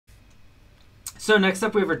So next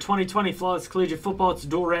up we have our 2020 Flawless Collegiate Football. It's a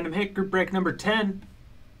dual random hit, group break number 10.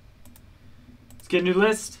 Let's get a new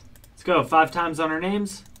list. Let's go 5 times on our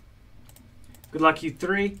names. Good luck, you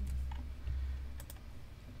 3.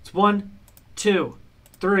 It's 1, 2,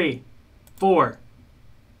 3, 4,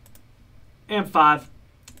 and 5.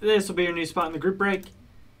 This will be your new spot in the group break.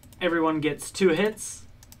 Everyone gets 2 hits.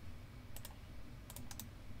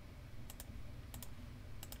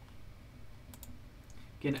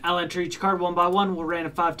 Again, I'll enter each card one by one. We'll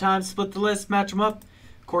random 5 times, split the list, match them up.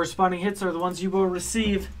 Corresponding hits are the ones you will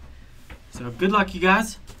receive. So good luck, you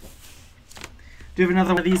guys. Do have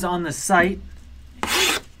another one of these on the site.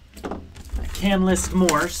 I can list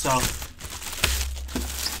more, so.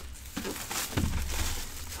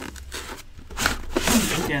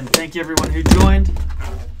 Again, thank you everyone who joined.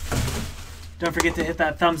 Don't forget to hit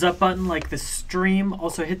that thumbs up button like the stream.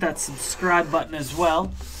 Also hit that subscribe button as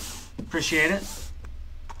well. Appreciate it.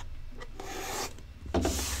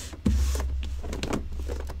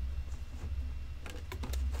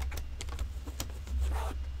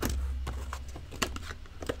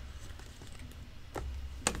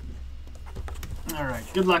 All right,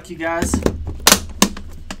 good luck, you guys.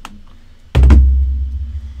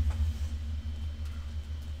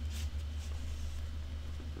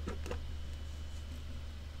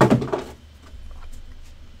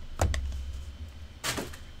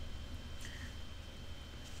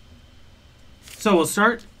 So we'll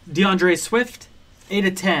start. DeAndre Swift, 8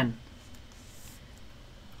 of 10.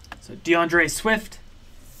 So DeAndre Swift,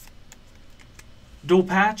 dual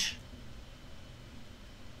patch.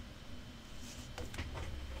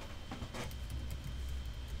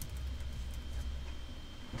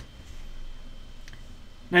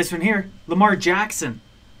 Nice one here. Lamar Jackson,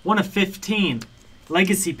 1 of 15.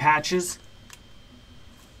 Legacy patches.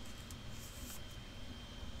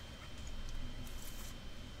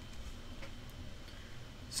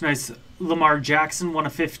 It's nice. Lamar Jackson, 1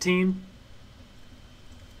 of 15.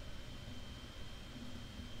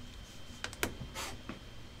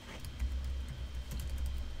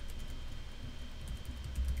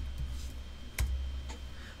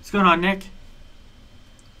 What's going on, Nick?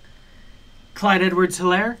 Clyde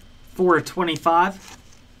Edwards-Helaire, 4 of 25.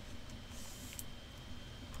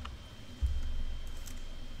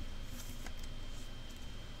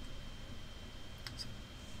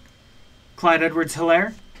 Clyde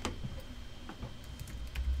Edwards-Helaire.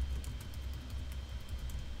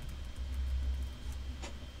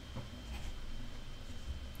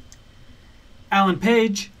 Alan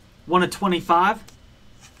Page, 1 of 25.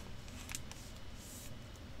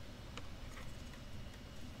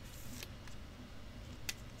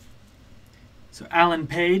 So Alan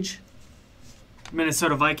Page,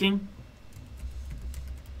 Minnesota Viking.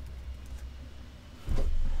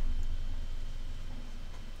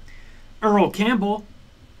 Earl Campbell,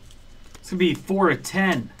 it's going to be 4 of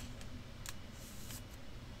 10.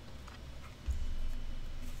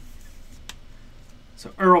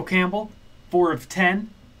 So Earl Campbell, 4 of 10.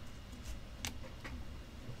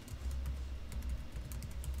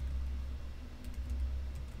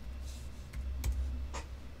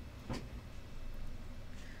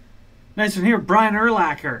 Nice one here, Brian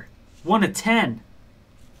Urlacher, 1 of 10.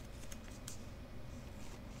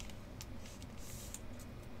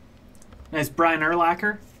 Nice, Brian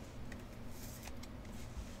Urlacher.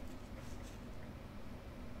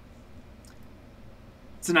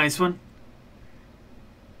 It's a nice one.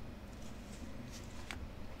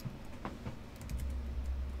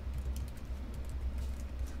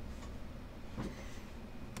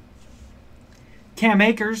 Cam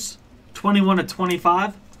Akers, 21 of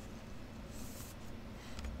 25.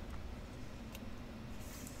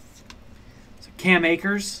 Cam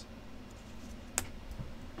Akers.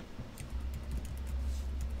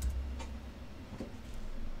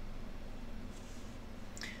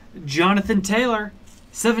 Jonathan Taylor,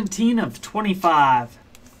 17 of 25.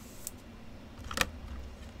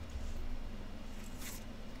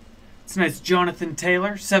 It's nice, Jonathan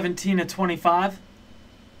Taylor, 17 of 25.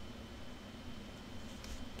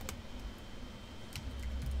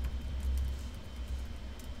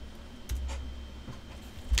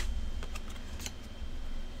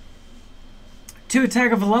 Tua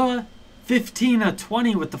Tagovailoa, 15 of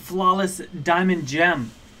 20 with the flawless diamond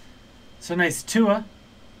gem. So nice, Tua.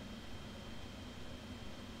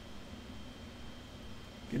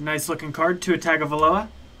 Good, nice looking card, Tua Tagovailoa.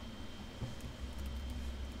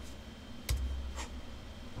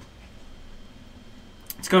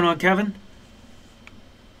 What's going on, Kevin?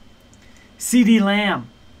 CeeDee Lamb,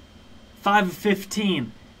 5 of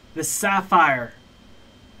 15. The Sapphire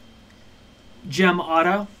Gem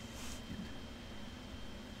Auto.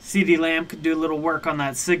 CeeDee Lamb could do a little work on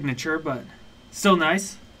that signature, but still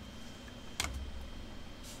nice.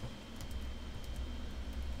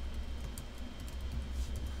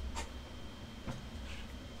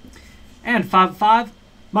 And 5/5,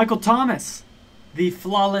 Michael Thomas. The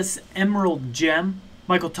Flawless Emerald Gem.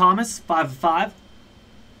 Michael Thomas, 5/5.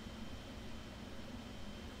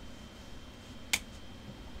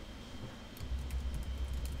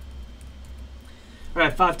 All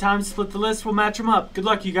right, 5 times, split the list. We'll match them up. Good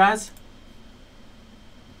luck, you guys.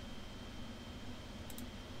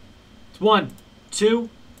 It's 1, 2,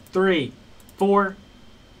 3, 4,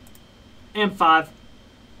 and 5.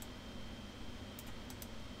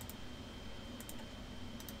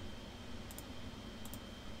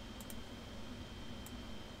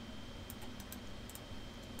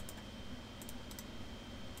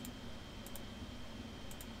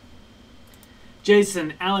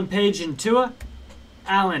 Jason, Alan Page, and Tua.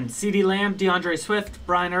 Allen, CeeDee Lamb, DeAndre Swift,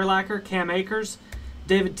 Brian Urlacher, Cam Akers,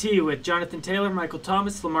 David T. with Jonathan Taylor, Michael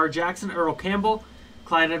Thomas, Lamar Jackson, Earl Campbell,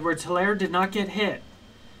 Clyde Edwards-Helaire did not get hit.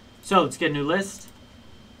 So let's get a new list.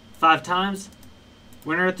 5 times.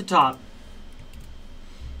 Winner at the top.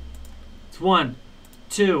 It's 1,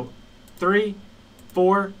 2, 3,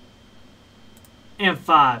 4, and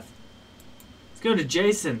 5. Let's go to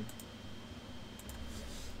Jason.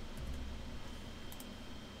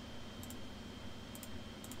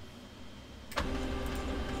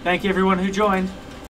 Thank you, everyone who joined.